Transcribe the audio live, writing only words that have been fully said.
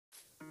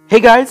Hey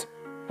guys,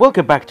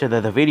 welcome back to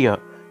another video.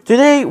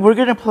 Today we're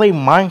gonna play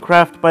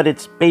Minecraft, but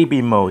it's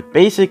baby mode.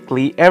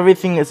 Basically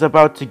everything is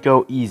about to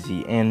go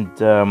easy, and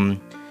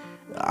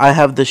I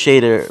have the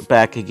shader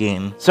back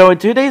again. So in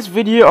today's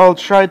video I'll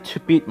try to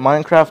beat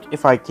Minecraft.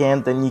 If I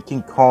can't, then you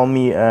can call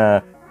me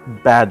a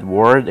bad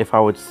word if I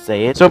would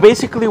say it. So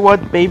basically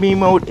what baby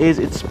mode is,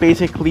 it's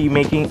basically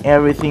making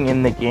everything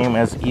in the game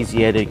as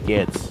easy as it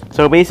gets.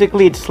 So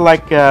basically it's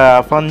like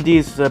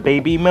Fundy's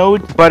baby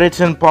mode, but it's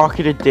in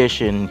pocket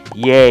edition.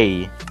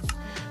 Yay.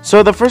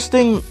 So the first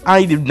thing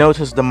I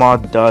noticed the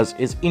mod does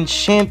is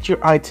enchant your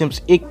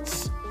items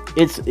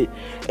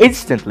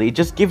instantly. It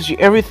just gives you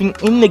everything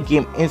in the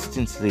game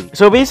instantly.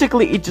 So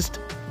basically it just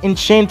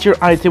enchant your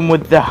item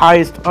with the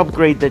highest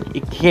upgrade that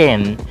it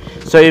can,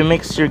 so it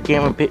makes your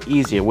game a bit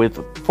easier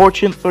with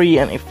Fortune 3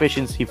 and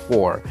Efficiency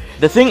 4.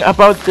 The thing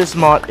about this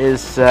mod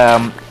is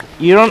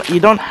you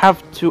don't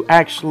have to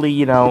actually,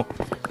 you know,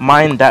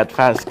 mine that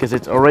fast, because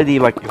it's already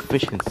like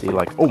efficiency.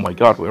 Like, oh my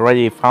god, we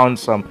already found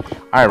some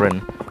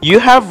iron. You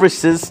have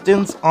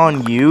resistance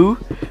on you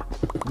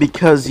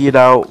because, you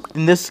know,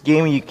 in this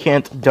game you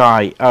can't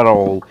die at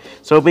all.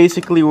 So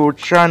basically we're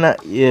trying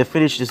to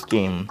finish this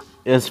game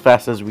as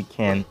fast as we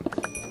can.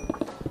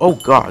 Oh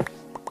god,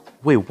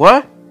 wait,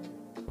 what?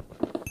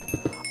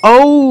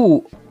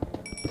 Oh,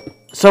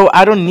 so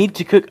I don't need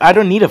to cook. I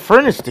don't need a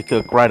furnace to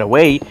cook right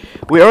away.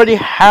 We already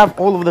have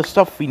all of the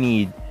stuff we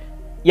need.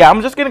 Yeah,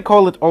 I'm just gonna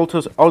call it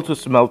auto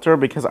smelter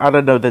because I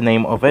don't know the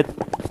name of it.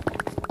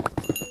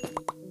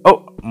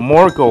 Oh,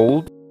 more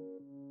gold.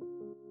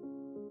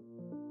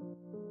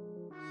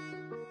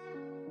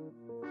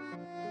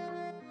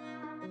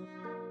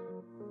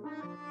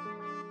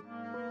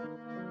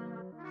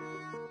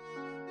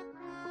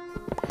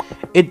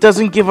 It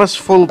doesn't give us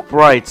full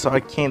bright, so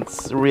I can't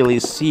really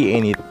see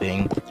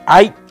anything.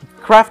 I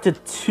crafted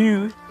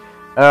 2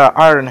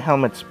 iron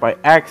helmets by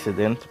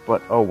accident,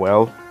 but oh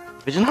well.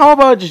 Vision, how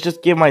about I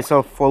just give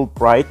myself full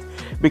bright?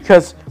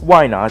 Because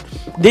why not?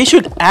 They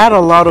should add a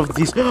lot of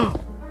these.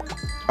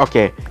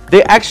 Okay,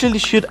 they actually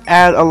should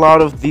add a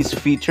lot of these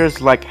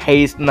features like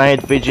haste,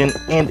 night vision,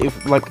 and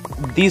if like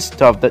these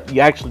stuff that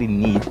you actually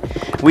need.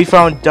 We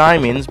found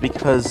diamonds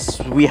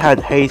because we had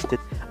haste.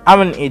 I'm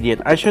an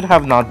idiot. I should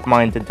have not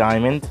mined the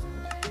diamond.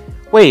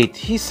 Wait,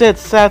 he said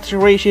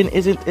saturation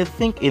isn't a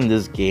thing in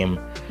this game.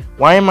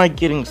 Why am I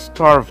getting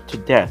starved to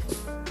death?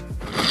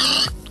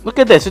 Look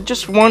at this, it's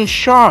just one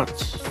shot.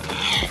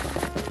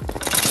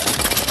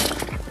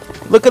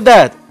 Look at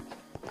that.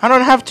 I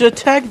don't have to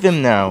attack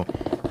them now.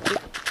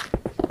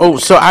 Oh,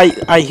 so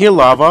I hear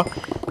lava.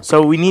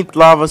 So we need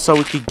lava so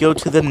we could go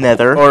to the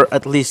nether, or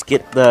at least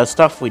get the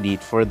stuff we need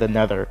for the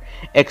nether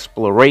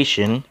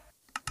exploration.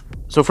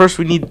 So first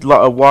we need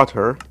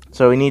water,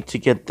 so we need to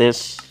get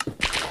this.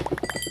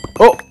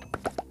 Oh,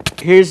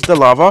 here's the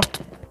lava.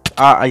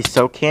 I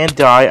still can't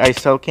die. I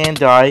still can't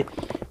die.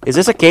 Is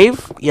this a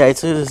cave? Yeah,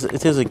 it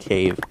is a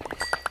cave.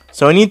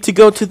 So I need to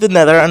go to the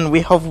nether, and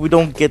we hope we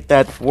don't get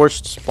that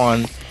worst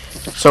spawn,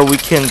 so we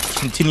can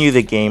continue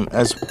the game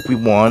as we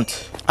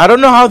want. I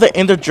don't know how the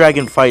Ender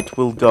Dragon fight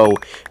will go.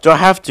 Do I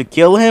have to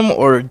kill him,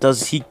 or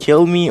does he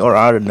kill me, or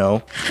I don't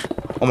know.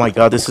 Oh my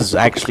god, this is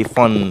actually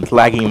fun,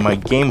 lagging my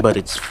game, but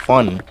it's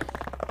fun.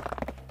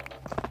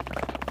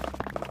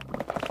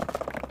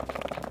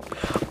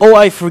 Oh,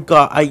 I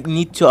forgot, I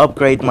need to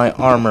upgrade my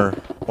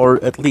armor,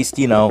 or at least,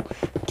 you know,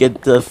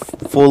 get the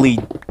fully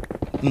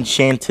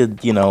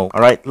enchanted, you know.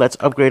 Alright, let's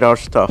upgrade our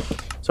stuff.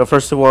 So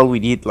first of all, we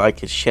need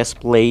like a chest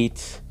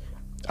plate,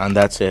 and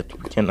that's it.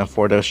 We can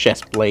afford a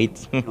chest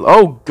plate.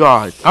 Oh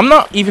god, I'm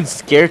not even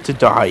scared to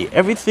die.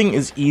 Everything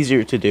is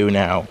easier to do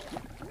now.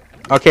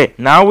 Okay,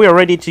 now we are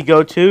ready to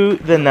go to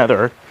the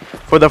nether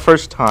for the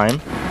first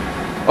time.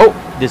 Oh,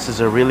 this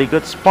is a really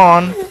good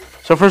spawn.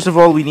 So first of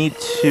all, we need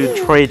to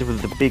trade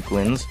with the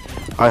piglins.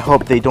 I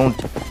hope they don't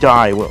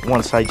die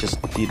once I just,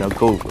 you know,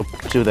 go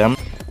to them.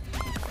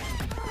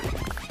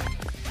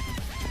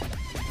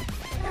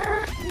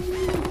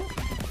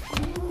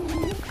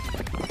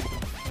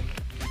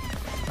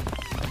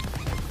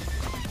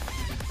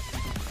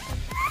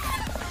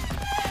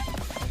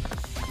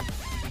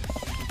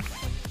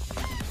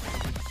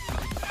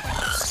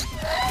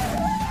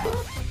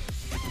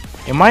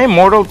 Am I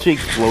immortal to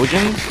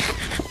explosions?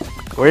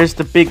 Where's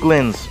the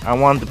piglins? I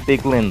want the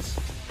piglins.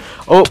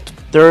 Oh,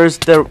 there's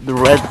the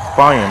red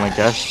biome, I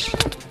guess.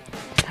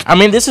 I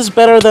mean, this is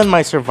better than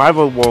my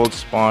survival world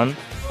spawn.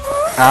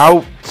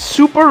 Ow.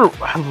 Super.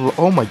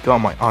 Oh my god,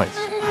 my eyes.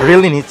 I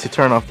really need to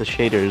turn off the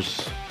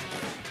shaders.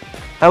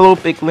 Hello,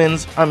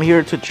 piglins. I'm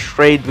here to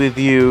trade with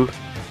you.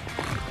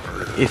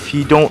 If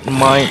you don't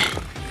mind.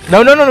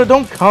 No,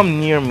 don't come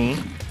near me.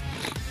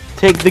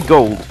 Take the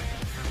gold.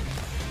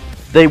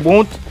 They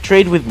won't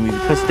trade with me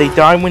because they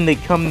die when they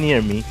come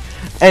near me.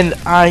 And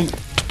I,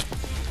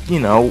 you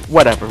know,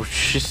 whatever.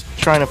 Just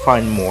trying to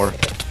find more.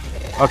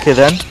 Okay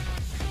then.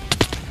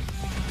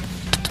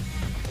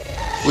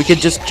 We could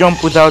just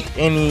jump without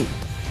any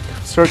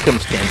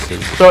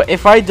circumstances. So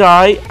if I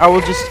die, I will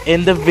just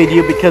end the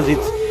video because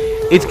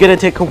it's gonna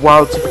take a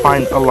while to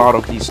find a lot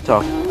of these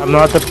stuff. I'm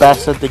not the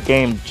best at the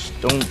game.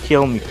 Just don't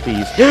kill me,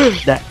 please.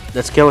 that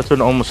skeleton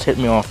almost hit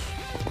me off.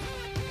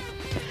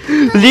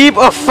 Leap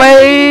of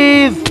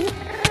faith!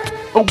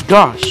 Oh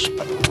gosh,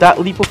 that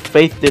leap of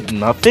faith did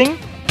nothing?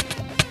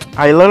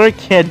 I literally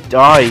can't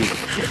die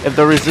if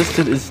the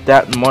resistance is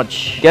that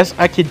much. Guess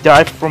I could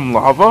die from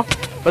lava?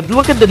 But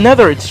look at the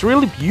nether, it's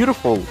really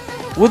beautiful.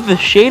 With the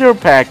shader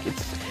pack,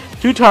 it's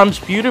 2 times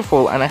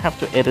beautiful, and I have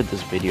to edit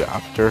this video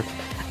after.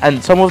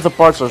 And some of the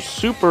parts are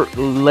super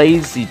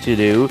lazy to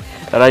do,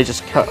 that I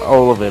just cut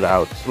all of it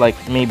out. Like,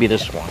 maybe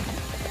this one.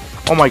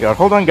 Oh my god,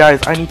 hold on guys,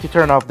 I need to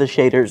turn off the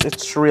shaders,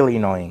 it's really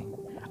annoying.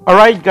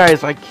 Alright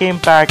guys, I came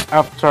back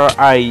after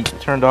I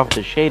turned off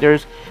the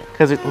shaders,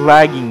 because it's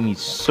lagging me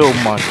so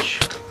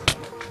much.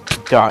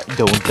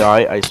 Don't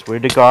die, I swear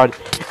to god.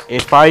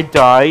 If I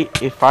die,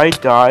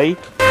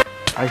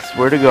 I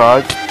swear to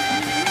god.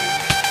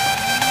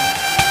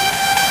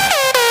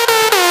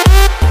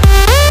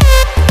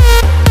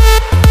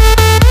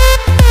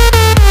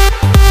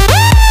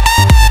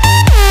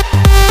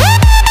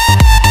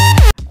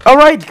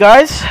 Alright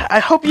guys, I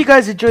hope you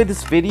guys enjoyed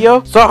this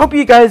video.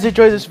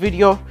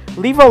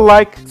 Leave a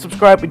like,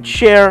 subscribe, and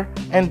share.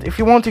 And if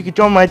you want, you can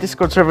join my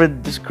Discord server in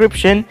the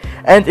description.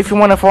 And if you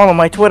want to follow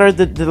my Twitter,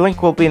 the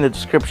link will be in the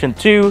description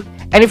too.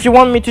 And if you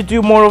want me to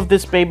do more of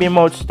this baby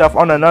mode stuff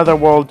on another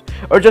world,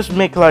 or just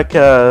make like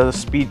a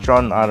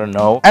speedrun, I don't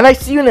know. And I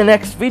see you in the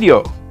next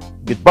video.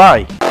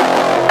 Goodbye.